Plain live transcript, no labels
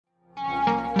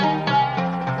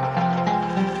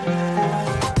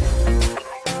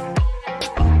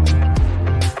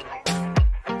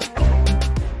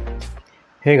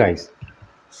Hey guys,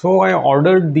 so I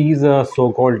ordered these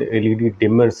so-called LED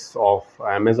dimmers of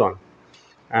Amazon,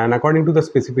 and according to the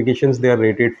specifications, they are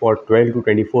rated for 12 to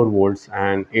 24 volts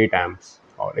and 8 amps,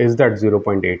 or is that zero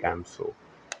point 0.8 amps? So,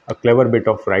 a clever bit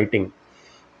of writing.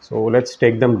 So let's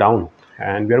take them down,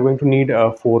 and we are going to need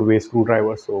a four-way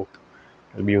screwdriver. So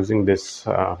I'll be using this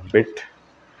bit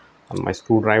on my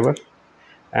screwdriver.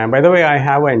 And by the way, I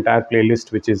have an entire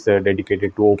playlist which is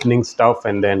dedicated to opening stuff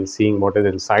and then seeing what is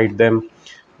inside them.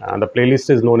 The playlist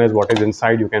is known as What is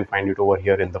Inside. You can find it over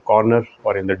here in the corner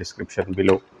or in the description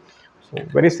below. So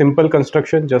very simple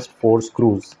construction, just 4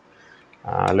 screws.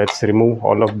 Let's remove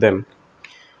all of them.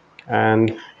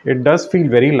 And it does feel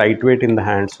very lightweight in the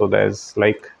hand. So there's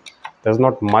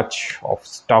not much of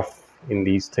stuff in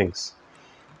these things.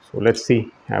 So let's see.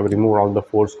 I've removed all the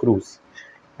 4 screws.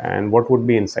 And what would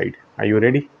be inside? Are you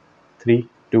ready? 3,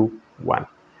 2, 1.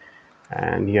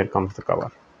 And here comes the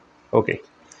cover. Okay.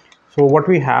 So what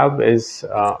we have is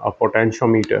a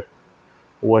potentiometer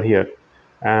over here.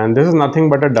 And this is nothing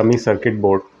but a dummy circuit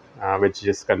board which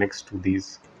just connects to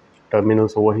these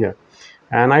terminals over here.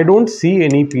 And I don't see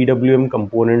any PWM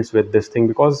components with this thing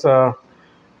because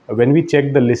when we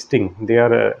check the listing, they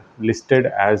are listed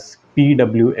as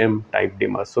PWM type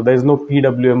dimmers. So there is no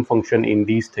PWM function in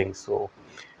these things. So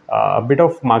a bit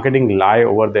of marketing lie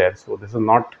over there. So this is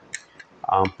not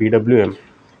PWM.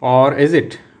 Or is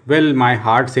it? Well, my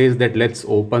heart says that let's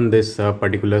open this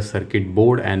particular circuit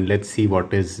board and let's see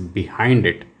what is behind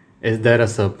it. Is there a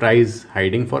surprise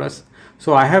hiding for us?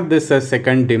 So I have this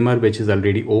second dimmer which is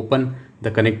already open. The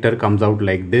connector comes out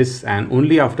like this, and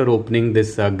only after opening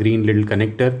this green little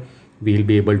connector we'll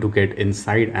be able to get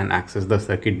inside and access the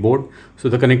circuit board. So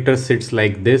the connector sits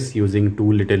like this using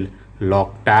 2 little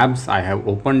lock tabs. I have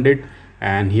opened it,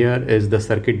 and here is the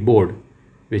circuit board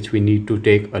which we need to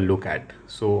take a look at.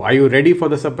 So are you ready for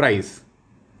the surprise?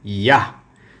 Yeah.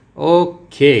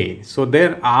 Okay, so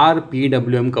there are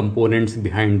PWM components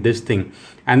behind this thing,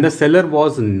 and the seller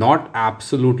was not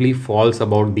absolutely false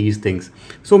about these things.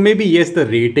 So maybe yes, the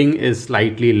rating is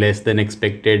slightly less than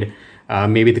expected.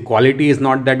 Maybe the quality is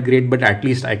not that great, but at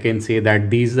least I can say that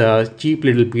these cheap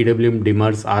little PWM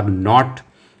dimmers are not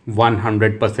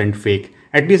 100% fake,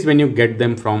 at least when you get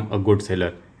them from a good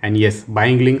seller. And yes,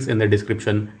 buying links in the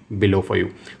description below for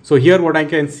you. So here what I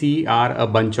can see are a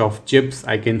bunch of chips.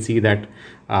 I can see that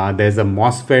there's a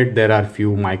MOSFET, there are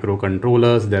few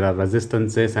microcontrollers, there are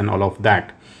resistances and all of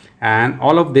that. And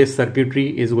all of this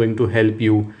circuitry is going to help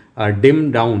you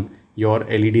dim down your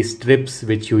LED strips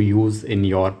which you use in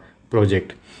your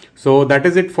project. So that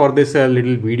is it for this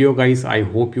little video, guys. I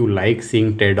hope you like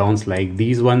seeing teardowns like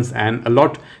these ones, and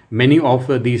many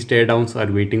of these teardowns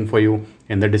are waiting for you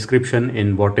in the description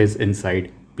in What is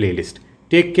Inside playlist.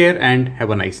 Take care and have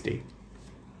a nice day.